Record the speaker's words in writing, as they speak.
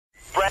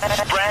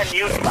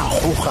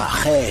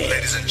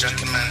Ladies and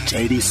gentlemen,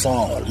 JD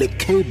Saul le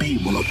KB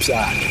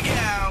Monopsane.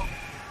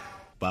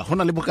 Ba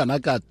hona le bokana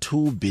ka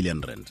 2 billion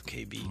rand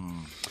KB.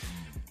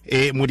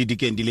 Mo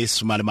didikeng di le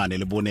somalemane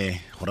le bone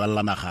go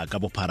ralla naga ka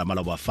bophara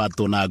malabo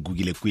fatona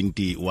Gugile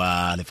Nkwinti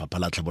wa lefapha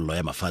la tlhabollo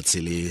ya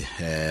mafatshe le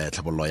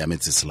tlhabollo ya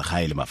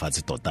metseselegae le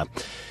mafatshe tota.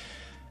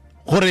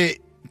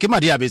 Gore ke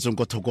madi a betsong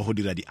go thoko go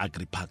dira di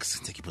Agri-Parks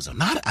tse ke botsa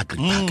na re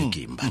Agri-Park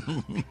ke mbana.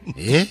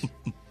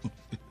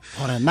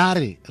 Gore na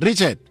re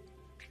Richard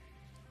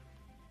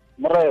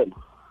Morena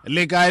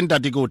le ka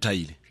ntate go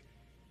thaile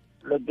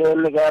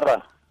le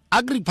gara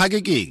Agri-Park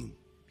ke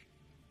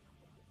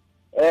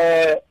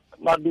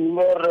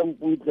madume re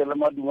mputle le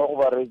madume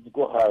go baretsi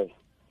ko gae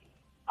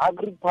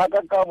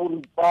Agri-Park ka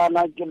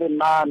boripana ke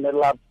lenane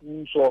la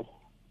puso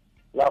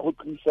la go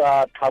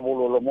tlisa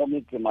tlhabololo mo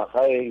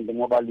metsemagaeng le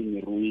mo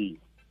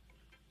balemirui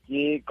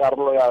ke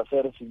karolo ya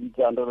se re se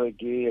bitsang re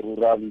ke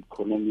rural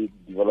economic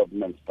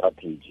development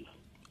strategy.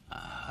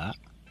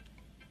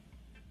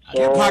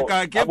 Ke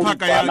phaka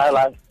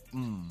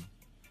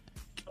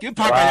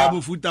ya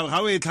mofuta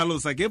ga o e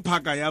tlhalosa ke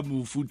phaka ya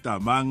mofuta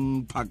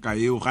mang phaka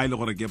eo ga ile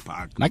gore ke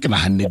phaka na ke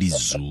nahanne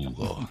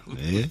dizuo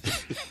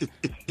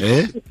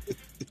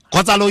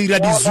kgotsa lo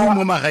ira dizuo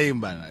mo magaeng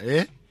bana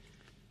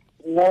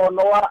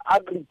mono wa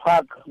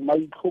Agri-Park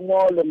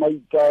Maitlhomo le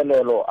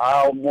maikaelelo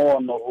a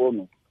mono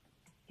ono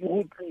ke go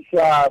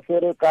tlisa se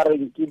re ka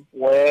reng ke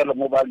poelo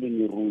mo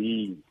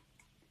balemiruing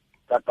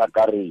ka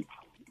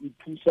kakaretso e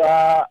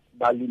thusa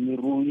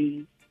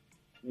balemirui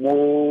mo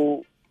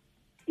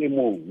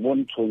mo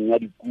ntshong ya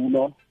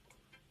dikuno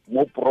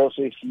mo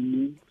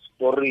processing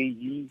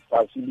storage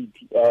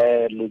facility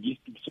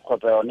logistics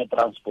kgotsa yone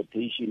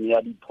transportation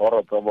ya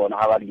dithoro tsa bona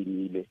ga ba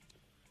lemile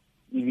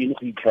even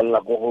go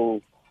itlhella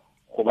go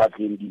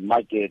batleng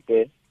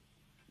di-market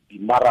di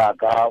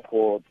maraka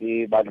go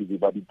tse balemi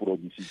ba di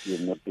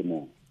produce mo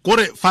temong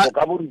gore fa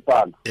ka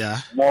boripana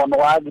mono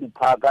wa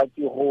Agri-Park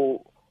ke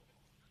go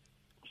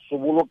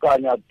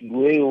sobolokanya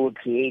tiro e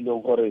yotlhe e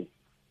leng gore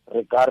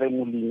re ka re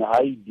molemi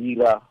ha e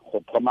dira go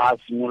thoma a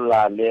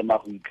simolola lema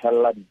go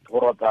itlhella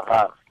dithoro tsa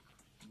gagwe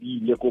di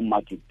ile ko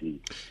marketeng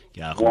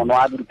mono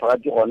wa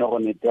Agri-Park ke gone go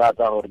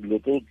netefatsa gore dilo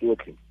tse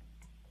tsotlhe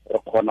re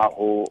kgona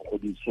go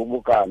di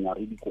sobokanya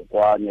re di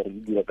kokoanye re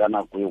di dire ka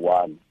nako e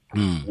one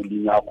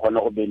molemi a kgone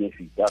go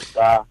benefita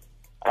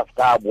a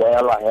ska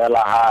boela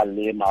hela ha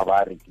lema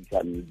ba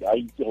rekisa mmidi a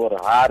itse gore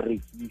ha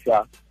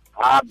rekisa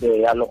ha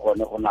beya le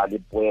gone go na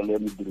le poelo e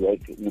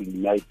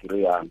molemi a e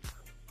kry-ang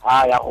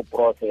ha ya go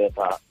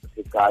processa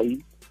sekai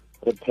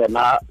re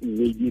phena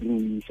mmedi re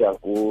isa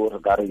go re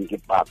ka reng ke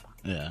papa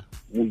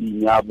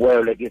molemi a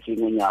boele ke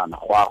sengwenyana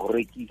go a go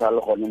rekisa le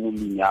gone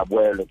molemi a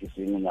boele ke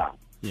sengwenyana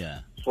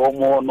so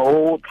mono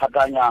o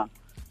tlhakanya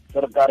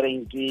se re ka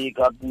reng ke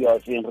ka pua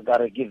seng re ka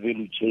re ke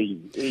value chain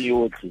e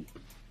yotlhe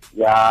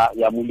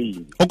ya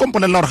molemi o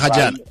komponelela gore ga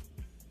jana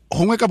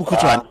gongwe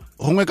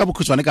ka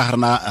bokhutshwane ka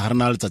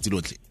harna letsatsi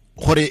lotlhe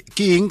gore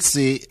ke eng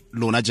se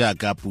lona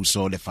jaaka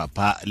puso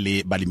lefapha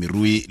le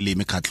balemirui le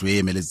mekgatlho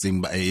e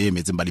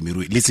emetseng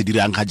balemirui le se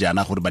dirang ga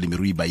jana gore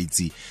balemirui ba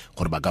itse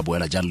gore ba ka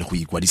boela jang le go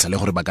ikwadisa le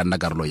gore ba ka nna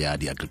karolo ya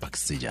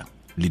di-Agri-Parks tse jang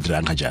le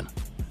dirang ga jana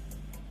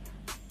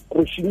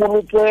re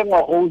simolotse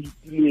ngwago o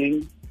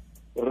hitileng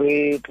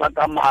re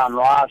tlaka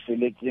maano a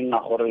feletseng a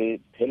gore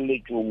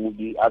phelletso mo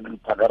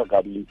di-Agri-Park re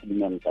ka di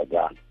implementa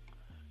jang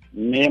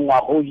mme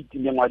ngwago o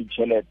hitileng wa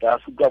ditšhelete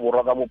Afrika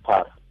Borwa ka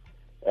bophara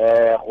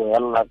go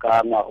hella ka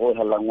ngwago o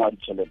hellang wa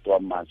ditšhelete wa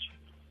March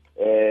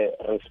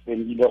re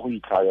spendile go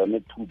itlha yone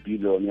 2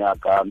 billion ya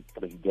ka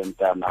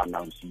president a na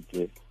announce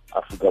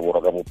Afrika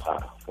Borwa ka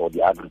bophara for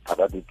the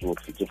Agri-Park tse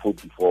tsotlhe tse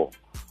 44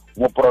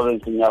 mo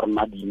provinceng ya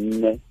rona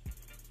dinne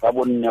ka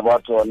bonne ba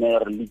tsone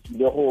re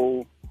lekile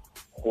go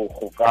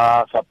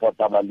ka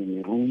supporta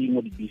balemirui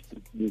mo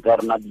di-districting ka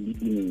rona di le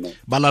dinne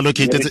ba la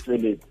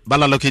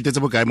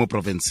locatetse bokae mo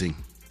provinceng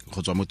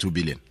go tswa mo 2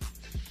 billion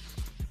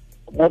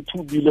mo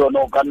 2 billion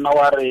o ka nna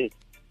wa re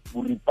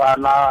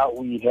boripana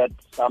we had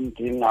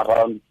something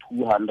around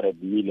 200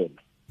 million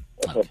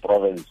as a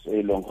province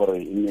e leng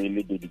gore e ne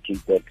le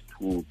dedicated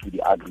to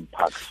the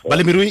Agri-Parks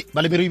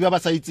balemirui ba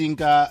ba sa itseng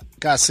ka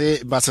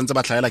se ba sentse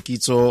ba tlhaela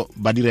kitso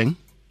ba direng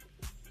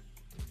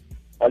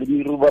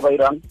balemirui ba ba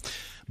irang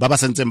ba ba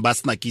sentseng ba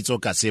sena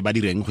kitso ka se ba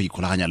direng go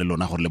ikgolaganya le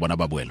lona gore le bona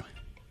ba boelwe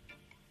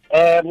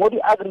mo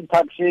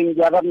di-Agri-Parkseng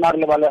jaaka nna re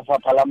le ba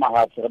lefapha la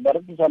mahatshe re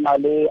berekisana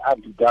le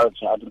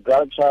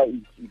agriculture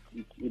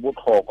e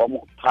botlhokwa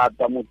mo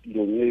thata mo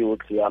tirong e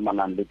yotlhe ya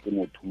manang le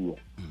temothuo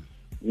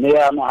mme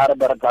yaanong ga re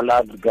bereka le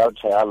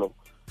agriculture yalo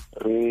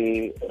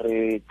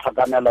re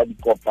tlhakanela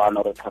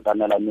dikopano re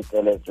tlhakanela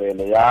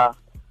metseletsele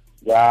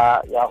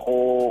ya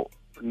go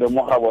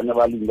lemoga bone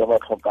balemi ba ba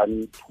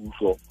tlhokang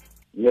thuso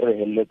mme re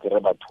heletse re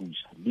ba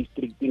thusa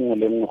districting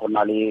le nngwe go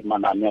na le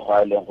mananego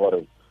a e leng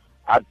gore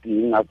a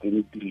teng a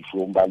tsene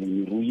tirisong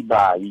balemirui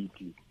ba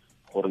itse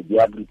gore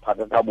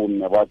di-Agri-Park ka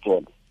bonne ba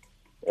tsone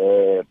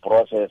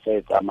process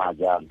e tsamaya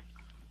jang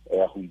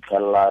go re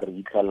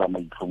itlhelela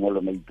maitlhomo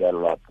le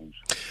maikaelelo a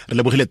puso re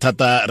lebogile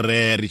thata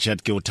re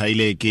Richard ke o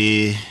thaile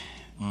ke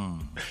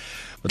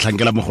o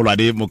tlhankela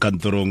mogolwane mo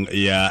kantorong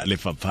ya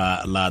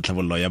lefapha la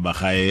tlhabololo ya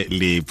bagae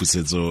le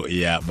pusetso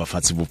ya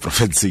bafatshe mo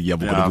profenseng ya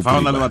bokone fa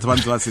ona le batho ba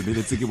ntse ba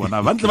sebeletse ke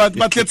bona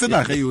ba tletse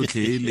naga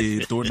yotlhe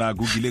le tona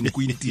Google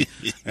Nkwinti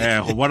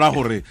go bona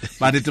gore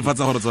ba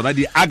netefatsa gore tsona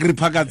di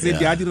Agri-Parks tse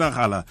di a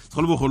diragala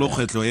go le bogolo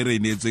kgwetlo e re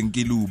neetsweng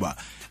ke luba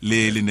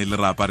le ne le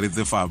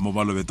raparetse fa mo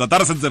malobe tota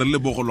re sentse re le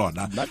bo go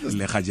lona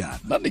le ga jana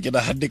nna ke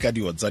na hande ka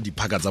dio tsa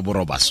diphaka tsa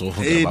borobaso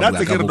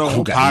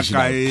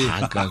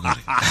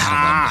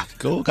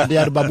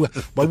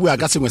ba bua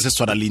ka sengwe se se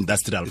tshwana le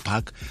industrial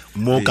park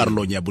mo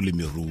karolong ya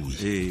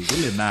bolemirui ke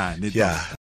lenane